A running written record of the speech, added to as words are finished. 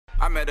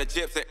met a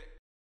gypsy.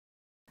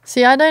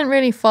 See, I don't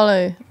really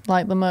follow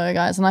like the moto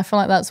guys, and I feel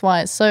like that's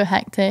why it's so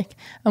hectic.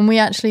 And we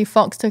actually,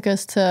 Fox took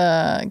us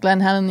to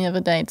Glen Helen the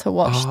other day to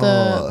watch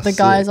the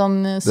guys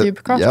on the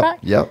Supercross track.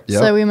 Yep.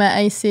 So we met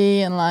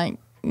AC, and like,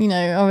 you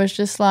know, I was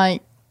just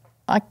like,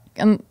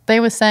 and they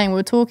were saying, we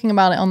were talking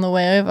about it on the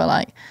way over,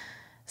 like,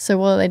 so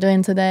what are they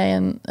doing today?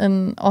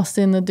 And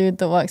Austin, the dude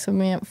that works with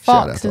me at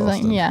Fox, is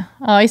like, yeah.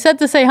 Oh, he said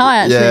to say hi,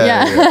 actually.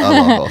 Yeah. I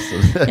love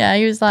Austin. Yeah,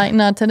 he was like,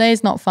 no,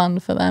 today's not fun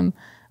for them.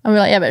 And we're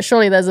like, yeah, but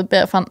surely there's a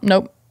bit of fun.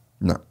 Nope.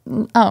 No.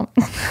 Oh.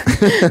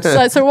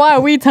 so why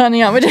are we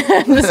turning up? We're just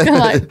going to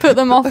like put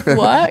them off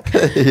work.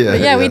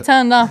 Yeah, we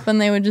turned up and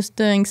they were just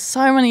doing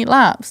so many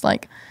laps,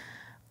 like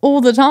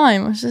all the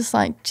time. I was just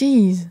like,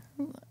 geez.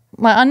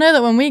 Like, I know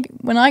that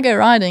when I go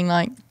riding,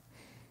 like,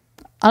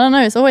 I don't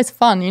know, it's always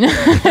fun, you know?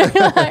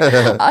 Like,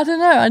 I don't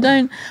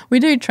know. We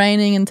do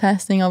training and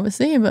testing,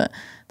 obviously, but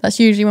that's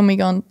usually when we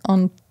go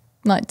on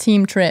like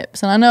team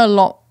trips. And I know a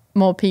lot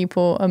more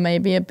people are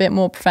maybe a bit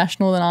more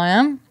professional than I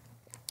am.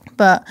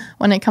 But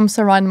when it comes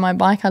to riding my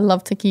bike, I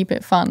love to keep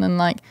it fun. And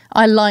like,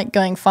 I like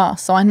going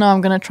fast. So I know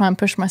I'm going to try and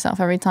push myself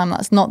every time.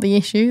 That's not the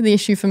issue. The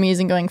issue for me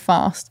isn't going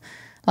fast.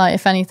 Like,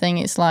 if anything,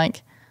 it's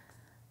like,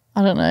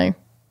 I don't know,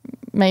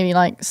 maybe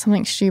like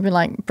something stupid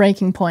like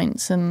breaking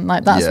points. And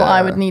like, that's what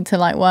I would need to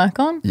like work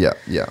on. Yeah.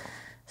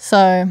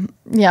 So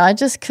yeah, I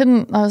just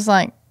couldn't, I was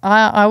like,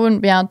 I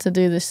wouldn't be able to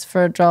do this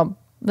for a job.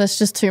 That's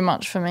just too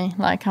much for me.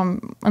 Like,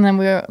 and then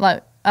we were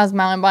like, as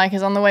mountain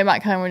bikers on the way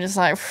back home, we're just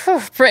like,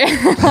 pretty.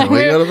 Like,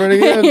 we got it pretty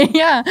good.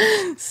 Yeah,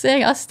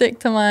 sick. I stick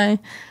to my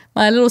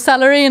little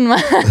salary and my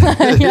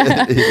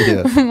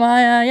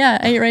my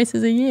 8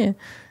 races a year.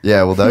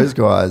 Yeah, well, those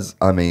guys,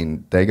 I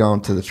mean, they go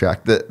onto the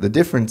track. The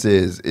difference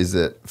is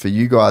that for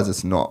you guys,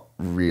 it's not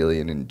really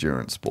an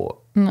endurance sport.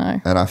 No.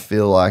 And I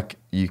feel like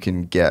you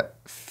can get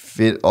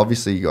fit.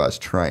 Obviously, you guys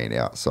train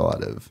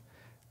outside of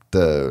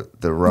the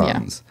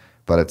runs. Yeah.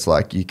 But it's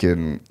like you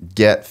can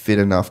get fit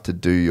enough to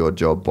do your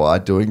job by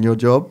doing your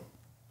job,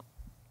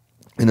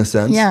 in a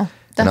sense. Yeah,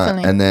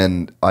 definitely. And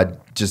then I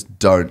just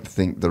don't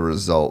think the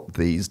result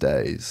these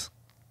days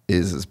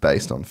is as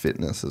based on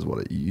fitness as what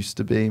it used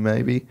to be,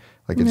 maybe.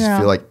 Like, I just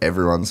feel like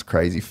everyone's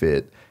crazy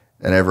fit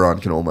and everyone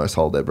can almost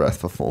hold their breath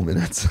for 4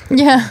 minutes.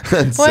 Yeah.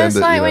 Well, it's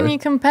like when you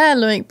compare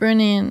Loic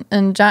Bruni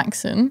and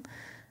Jackson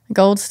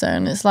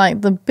Goldstone, it's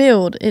like the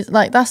build is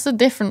like, that's the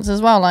difference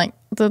as well. Like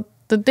the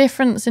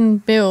difference in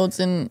builds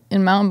in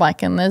mountain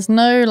biking, there's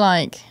no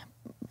like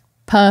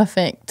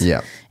perfect, in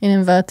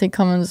inverted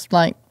commas,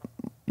 like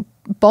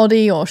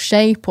body or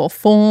shape or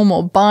form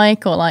or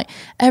bike, or like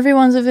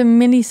everyone's within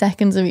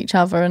milliseconds of each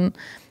other. And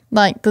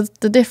like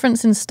the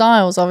difference in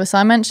styles,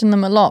 obviously I mention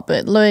them a lot,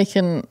 but Loic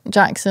and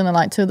Jackson are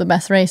like two of the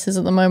best racers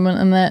at the moment,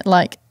 and they're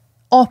like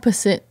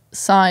opposite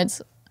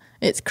sides.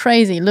 It's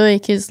crazy.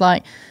 Loic is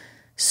like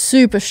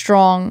super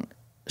strong,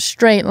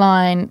 straight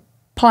line,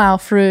 plow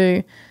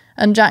through,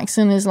 and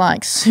Jackson is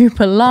like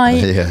super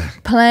light,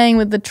 playing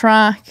with the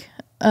track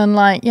and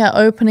like,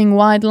 opening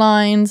wide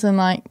lines and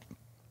like,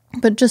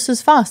 but just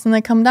as fast. And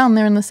they come down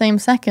there in the same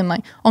second,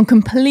 like on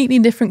completely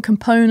different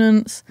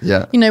components.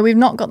 Yeah. You know, we've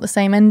not got the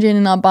same engine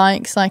in our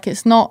bikes. Like,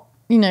 it's not,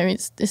 you know,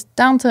 it's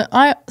down to,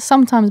 I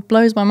sometimes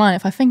blows my mind.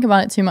 If I think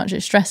about it too much,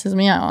 it stresses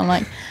me out. I'm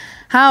like,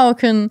 how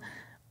can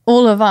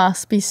all of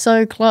us be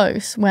so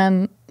close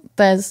when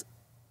there's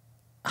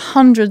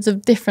hundreds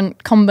of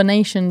different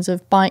combinations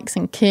of bikes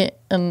and kit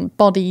and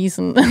bodies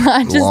and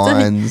I just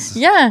lines,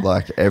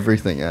 like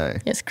everything,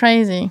 It's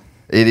crazy.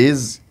 It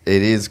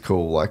is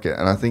cool, like,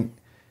 and I think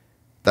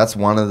that's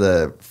one of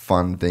the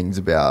fun things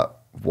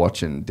about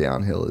watching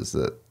downhill is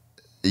that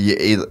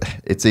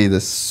it's either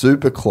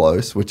super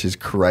close, which is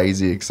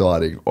crazy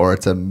exciting, or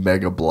it's a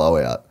mega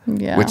blowout,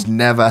 which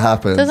never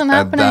happens. Doesn't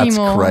happen and that's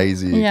anymore.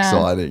 Crazy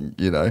exciting,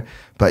 you know.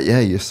 But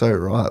yeah, you're so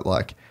right.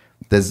 Like,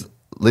 there's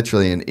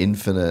literally an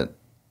infinite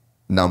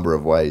number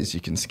of ways you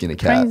can skin a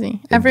cat.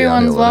 Crazy.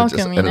 Everyone's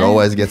welcome, and it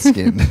always gets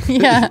skinned.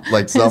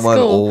 Like someone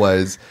cool.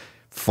 always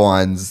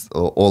finds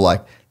or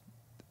like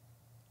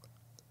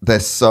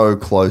they're so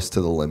close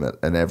to the limit,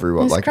 and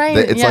everyone it's like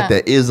crazy, it's like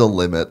there is a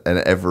limit and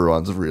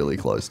everyone's really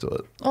close to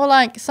it. Or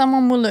like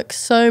someone will look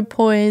so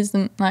poised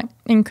and like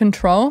in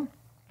control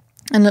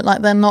and look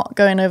like they're not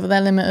going over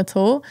their limit at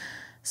all.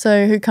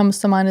 So who comes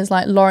to mind is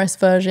like Loris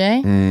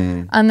Vergier.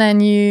 And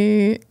then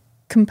you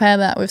compare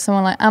that with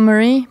someone like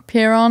Amaury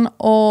Pierron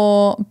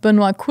or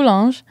Benoit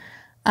Coulange,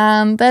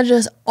 and they're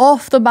just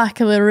off the back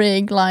of the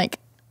rig, like,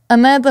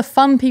 and they're the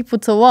fun people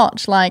to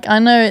watch. Like, I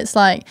know it's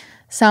like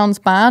sounds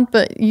bad,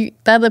 but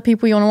they're the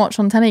people you want to watch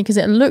on telly because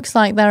it looks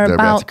like they're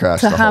about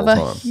to have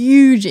a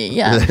huge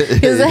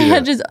because they're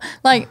just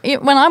like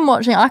when I'm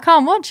watching, I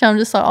can't watch it. I'm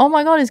just like, oh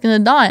my god, he's gonna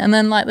die. And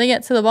then like they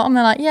get to the bottom,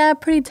 they're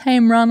like, pretty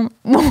tame run.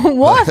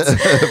 What?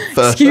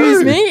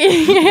 Excuse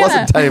me.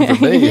 Wasn't tame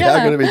for me. How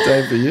can it be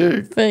tame for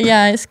you? But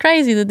it's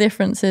crazy the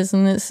differences,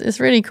 and it's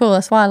really cool.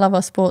 That's why I love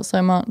our sport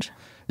so much.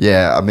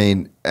 Yeah, I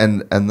mean,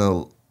 and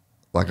the,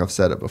 like I've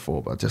said it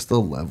before, but just the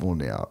level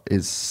now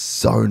is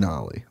so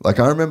gnarly. Like,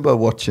 I remember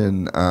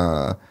watching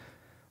a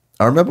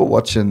I remember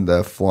watching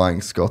the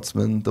Flying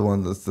Scotsman, the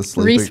one that's the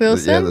sleeper, Reece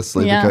Wilson? the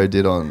sleeper co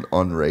did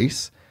on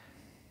Reece,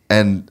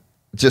 and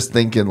just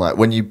thinking like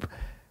when you,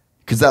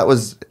 because that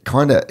was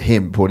kind of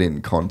him put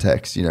in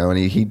context, you know, and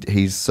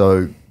he's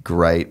so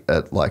great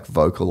at like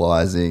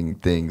vocalizing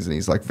things, and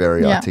he's like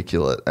very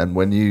articulate, and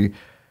when you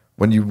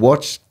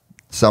watch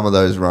some of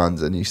those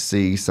runs and you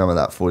see some of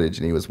that footage,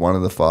 and he was one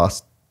of the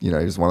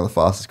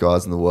fastest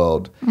guys in the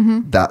world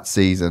that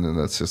season, and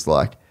it's just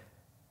like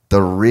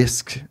the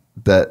risk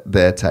that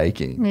they're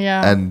taking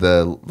and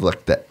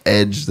the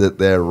edge that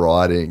they're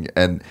riding.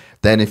 And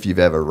then if you've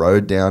ever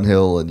rode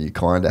downhill and you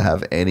kind of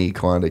have any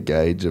kind of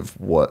gauge of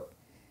what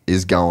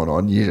is going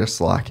on, you're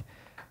just like,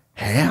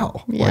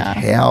 how? Like,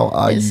 how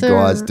are you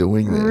guys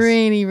doing this?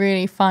 Really,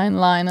 really fine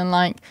line. And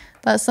like,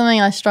 that's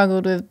something I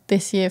struggled with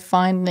this year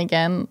finding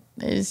again,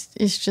 is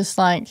just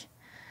like,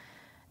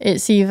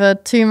 it's either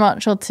too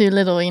much or too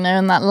little, you know,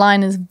 and that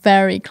line is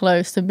very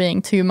close to being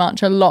too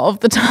much a lot of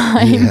the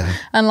time. Yeah.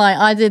 And like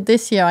I did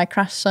this year, I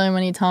crashed so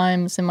many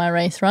times in my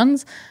race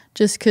runs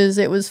just because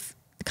it was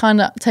kind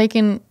of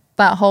taking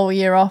that whole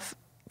year off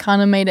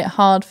kind of made it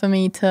hard for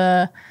me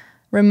to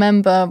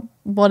remember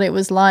what it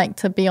was like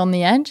to be on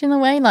the edge in a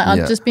way. Like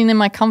I'd just been in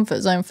my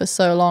comfort zone for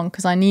so long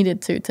because I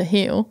needed to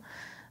heal,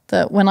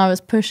 that when I was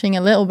pushing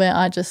a little bit,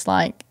 I just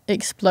like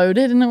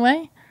exploded in a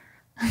way.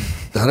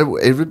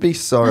 It would be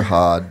so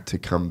hard to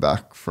come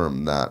back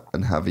from that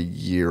and have a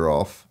year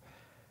off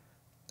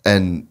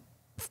and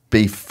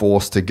be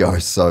forced to go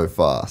so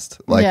fast.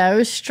 Like, yeah, it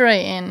was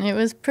straight in. It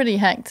was pretty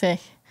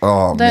hectic.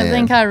 Oh, I don't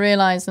think I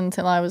realised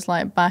until I was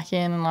like back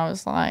in, and I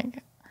was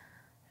like,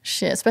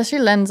 shit, especially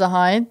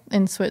Lenzerheide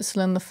in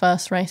Switzerland, the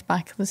first race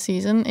back of the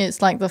season.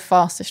 It's like the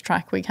fastest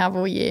track we have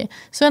all year.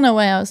 So in a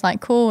way I was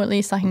like, cool, at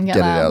least I can get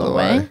that out of the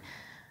way.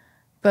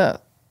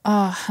 But,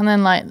 and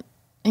then like,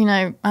 you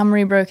know,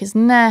 Amory broke his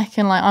neck,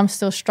 and like I'm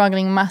still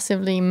struggling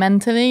massively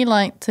mentally,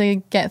 like to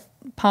get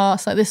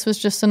past. Like this was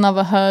just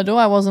another hurdle.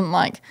 I wasn't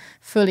like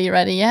fully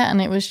ready yet,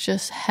 and it was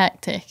just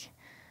hectic.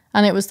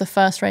 And it was the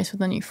first race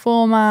with the new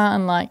format,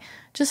 and like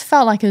just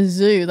felt like a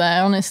zoo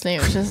there. Honestly,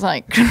 it was just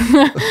like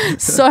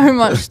so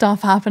much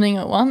stuff happening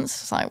at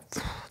once. It's like,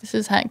 this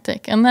is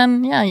hectic. And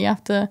then you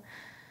have to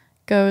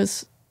go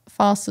as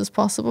fast as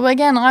possible. But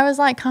again, I was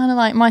like kind of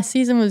like my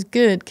season was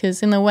good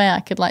because in a way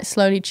I could like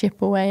slowly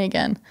chip away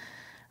again.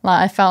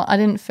 Like I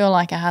didn't feel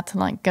like I had to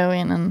like go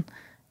in and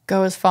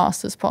go as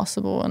fast as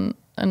possible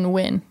and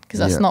win, because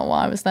that's not what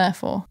I was there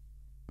for.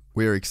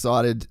 We're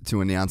excited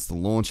to announce the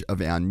launch of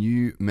our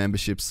new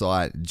membership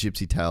site,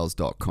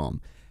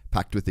 gypsytales.com,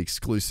 packed with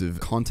exclusive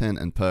content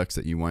and perks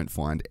that you won't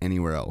find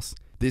anywhere else.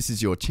 This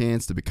is your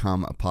chance to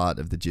become a part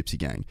of the Gypsy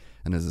Gang.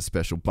 And as a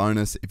special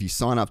bonus, if you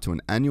sign up to an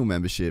annual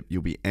membership,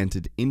 you'll be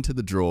entered into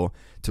the draw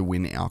to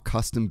win our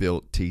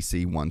custom-built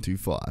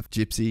TC125.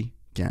 Gypsy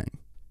Gang.